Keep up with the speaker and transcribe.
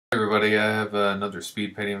everybody, I have another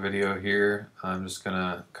speed painting video here. I'm just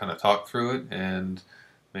gonna kind of talk through it and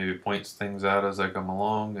maybe point things out as I come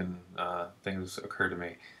along and things occur to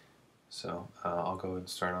me. So I'll go ahead and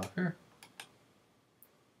start off here.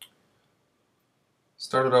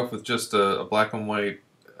 Started off with just a black and white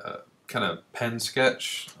kind of pen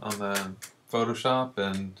sketch on the Photoshop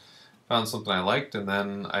and found something I liked, and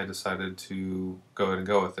then I decided to go ahead and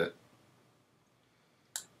go with it.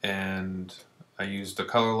 And I used a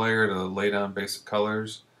color layer to lay down basic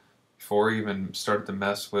colors before I even started to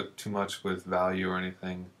mess with too much with value or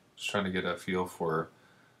anything. Just trying to get a feel for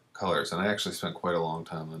colors, and I actually spent quite a long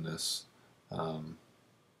time on this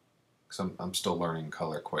because I'm still learning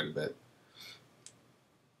color quite a bit.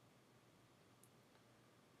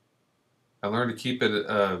 I learned to keep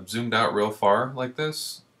it zoomed out real far like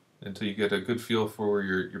this until you get a good feel for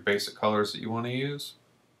your basic colors that you want to use.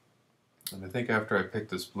 And I think after I picked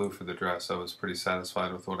this blue for the dress, I was pretty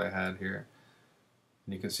satisfied with what I had here.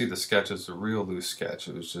 And you can see the sketch is a real loose sketch.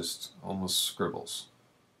 It was just almost scribbles.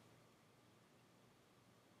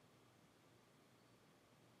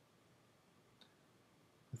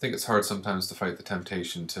 I think it's hard sometimes to fight the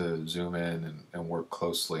temptation to zoom in and work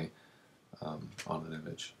closely on an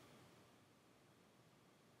image.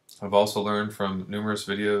 I've also learned from numerous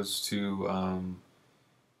videos to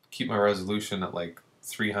keep my resolution at like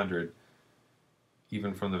 300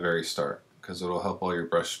 even from the very start, because it'll help all your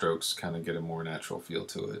brush strokes kind of get a more natural feel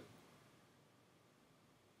to it.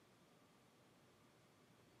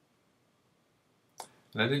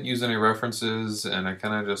 And I didn't use any references, and I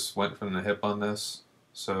kind of just went from the hip on this.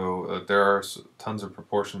 So there are tons of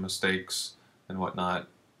proportion mistakes and whatnot,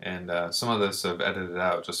 and some of this I've edited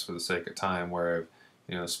out just for the sake of time, where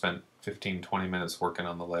I've spent 15-20 minutes working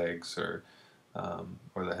on the legs or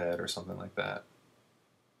the head or something like that.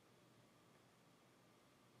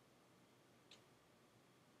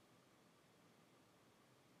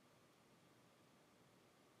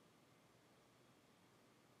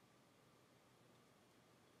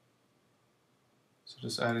 So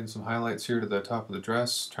just adding some highlights here to the top of the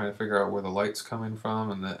dress, trying to figure out where the light's coming from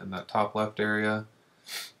in that top left area.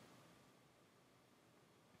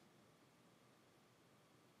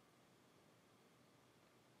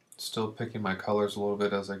 Still picking my colors a little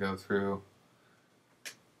bit as I go through.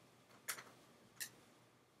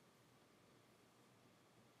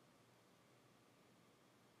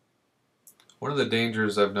 One of the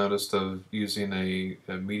dangers I've noticed of using a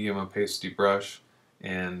medium opacity brush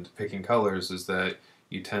and picking colors is that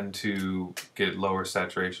you tend to get lower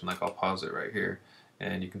saturation. Like, I'll pause it right here,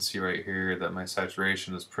 and you can see right here that my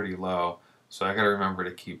saturation is pretty low, so I got to remember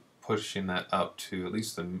to keep pushing that up to at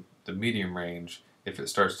least the medium range if it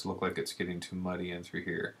starts to look like it's getting too muddy in through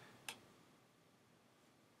here.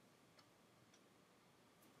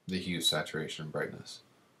 The hue, saturation, and brightness.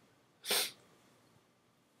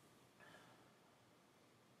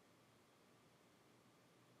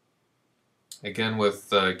 Again,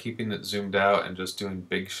 with keeping it zoomed out and just doing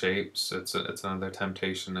big shapes, it's another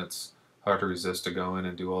temptation. It's hard to resist to go in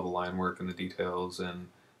and do all the line work and the details. And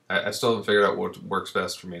I still haven't figured out what works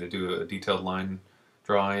best for me, to do a detailed line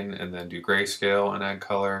drawing and then do grayscale and add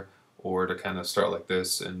color, or to kind of start like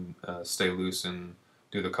this and stay loose and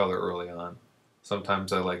do the color early on.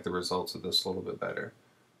 Sometimes I like the results of this a little bit better,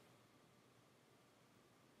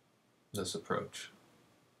 this approach.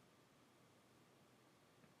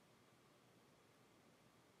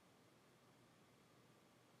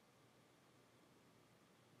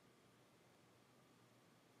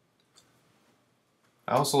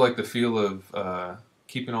 I also like the feel of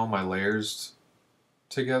keeping all my layers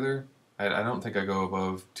together. I don't think I go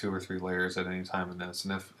above 2 or 3 layers at any time in this,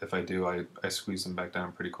 and if I do, I squeeze them back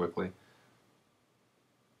down pretty quickly.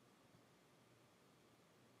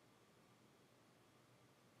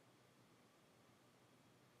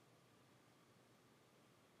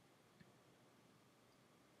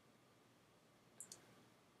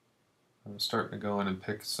 I'm starting to go in and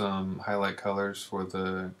pick some highlight colors for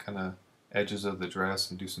the kind of edges of the dress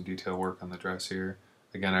and do some detail work on the dress here.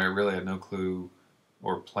 Again, I really had no clue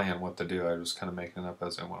or plan what to do. I was kind of making it up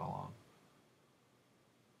as I went along.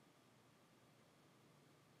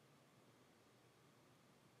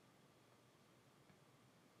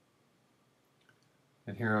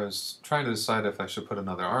 And here I was trying to decide if I should put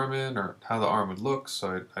another arm in or how the arm would look,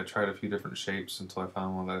 so I tried a few different shapes until I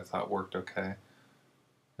found one that I thought worked okay.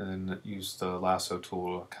 And then used the lasso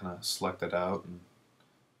tool to kind of select it out and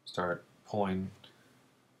start pulling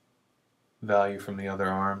value from the other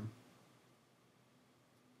arm.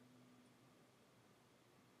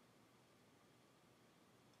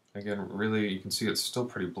 Again, really, you can see it's still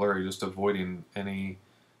pretty blurry, just avoiding any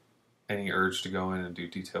any urge to go in and do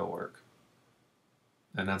detail work.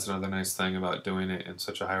 And that's another nice thing about doing it in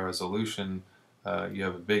such a high resolution. You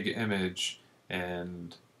have a big image,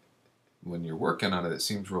 and when you're working on it, it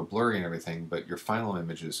seems real blurry and everything, but your final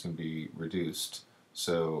images can be reduced,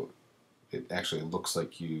 so it actually looks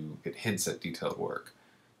like it hints at detailed work.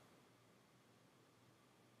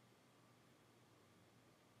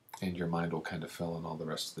 And your mind will kind of fill in all the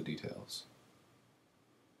rest of the details.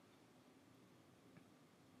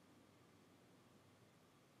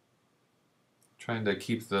 Trying to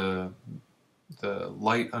keep the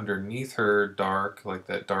light underneath her dark, like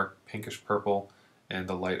that dark pinkish purple, and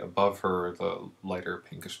the light above her the lighter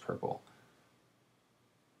pinkish purple.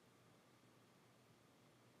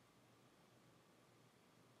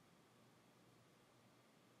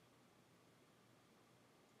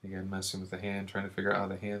 Again, messing with the hand, trying to figure out how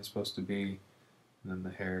the hand's supposed to be, and then the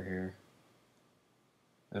hair here.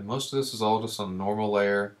 And most of this is all just on a normal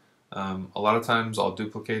layer. A lot of times I'll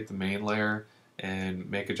duplicate the main layer and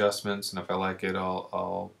make adjustments, and if I like it,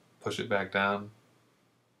 I'll push it back down.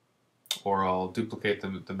 Or I'll duplicate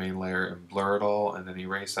the main layer and blur it all, and then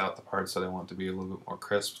erase out the parts that I want to be a little bit more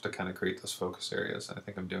crisp to kind of create those focus areas. And I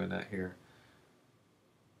think I'm doing that here.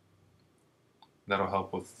 That'll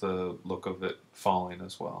help with the look of it falling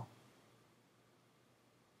as well.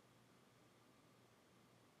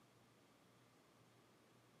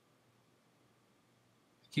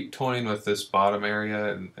 Keep toying with this bottom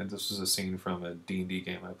area, and this was a scene from a D&D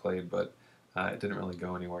game I played, but it didn't really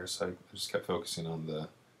go anywhere, so I just kept focusing on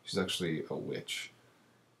she's actually a witch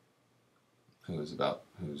who's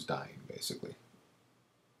dying, basically.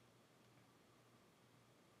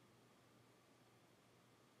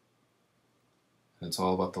 And it's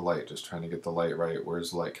all about the light, just trying to get the light right.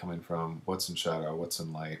 Where's the light coming from? What's in shadow? What's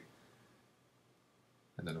in light?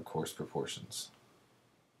 And then, of course, proportions.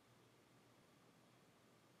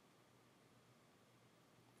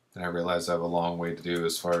 And I realize I have a long way to do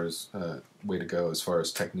as far as as far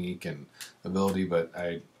as technique and ability, but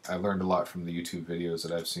I learned a lot from the YouTube videos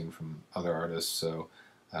that I've seen from other artists, so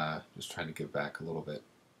just trying to give back a little bit.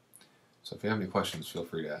 So if you have any questions, feel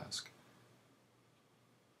free to ask.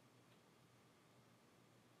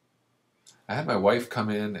 I had my wife come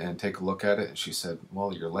in and take a look at it, and she said,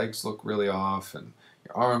 well, your legs look really off, and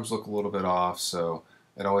your arms look a little bit off, so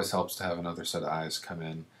it always helps to have another set of eyes come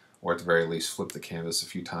in, or at the very least flip the canvas a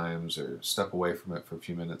few times, or step away from it for a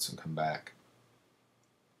few minutes and come back.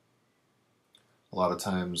 A lot of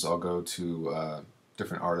times I'll go to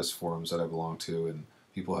different artist forums that I belong to, and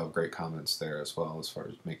people have great comments there as well as far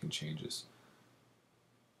as making changes.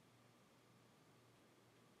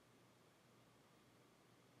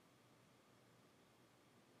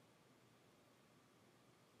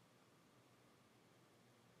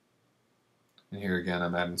 And here again,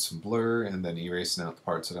 I'm adding some blur and then erasing out the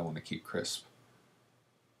parts that I want to keep crisp.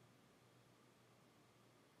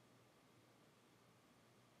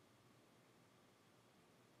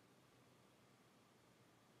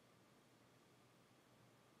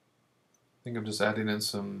 I think I'm just adding in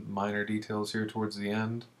some minor details here towards the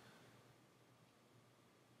end.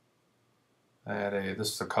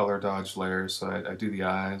 This is a color dodge layer, so I do the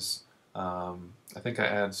eyes. I think I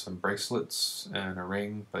add some bracelets and a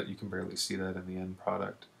ring, but you can barely see that in the end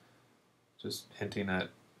product. Just hinting at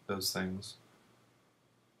those things.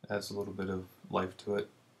 Adds a little bit of life to it.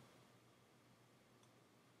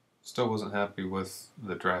 Still wasn't happy with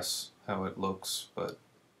the dress, how it looks, but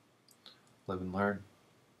live and learn.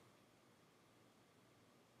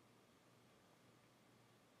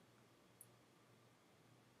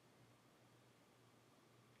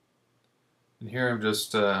 And here I'm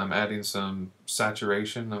just I'm adding some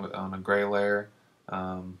saturation on a gray layer.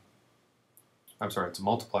 I'm sorry, it's a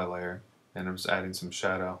multiply layer, and I'm just adding some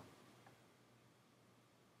shadow.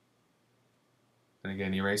 And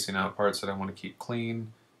again, erasing out parts that I want to keep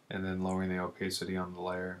clean, and then lowering the opacity on the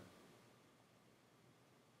layer.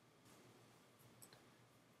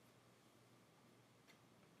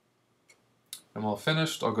 I'm all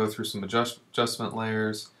finished. I'll go through some adjustment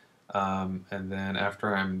layers. And then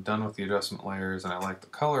after I'm done with the adjustment layers and I like the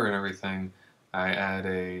color and everything, I add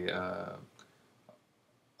a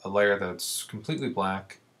layer that's completely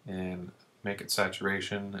black and make it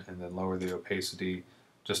saturation and then lower the opacity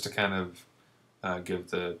just to kind of give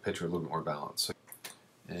the picture a little bit more balance.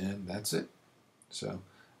 And that's it. So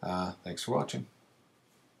thanks for watching.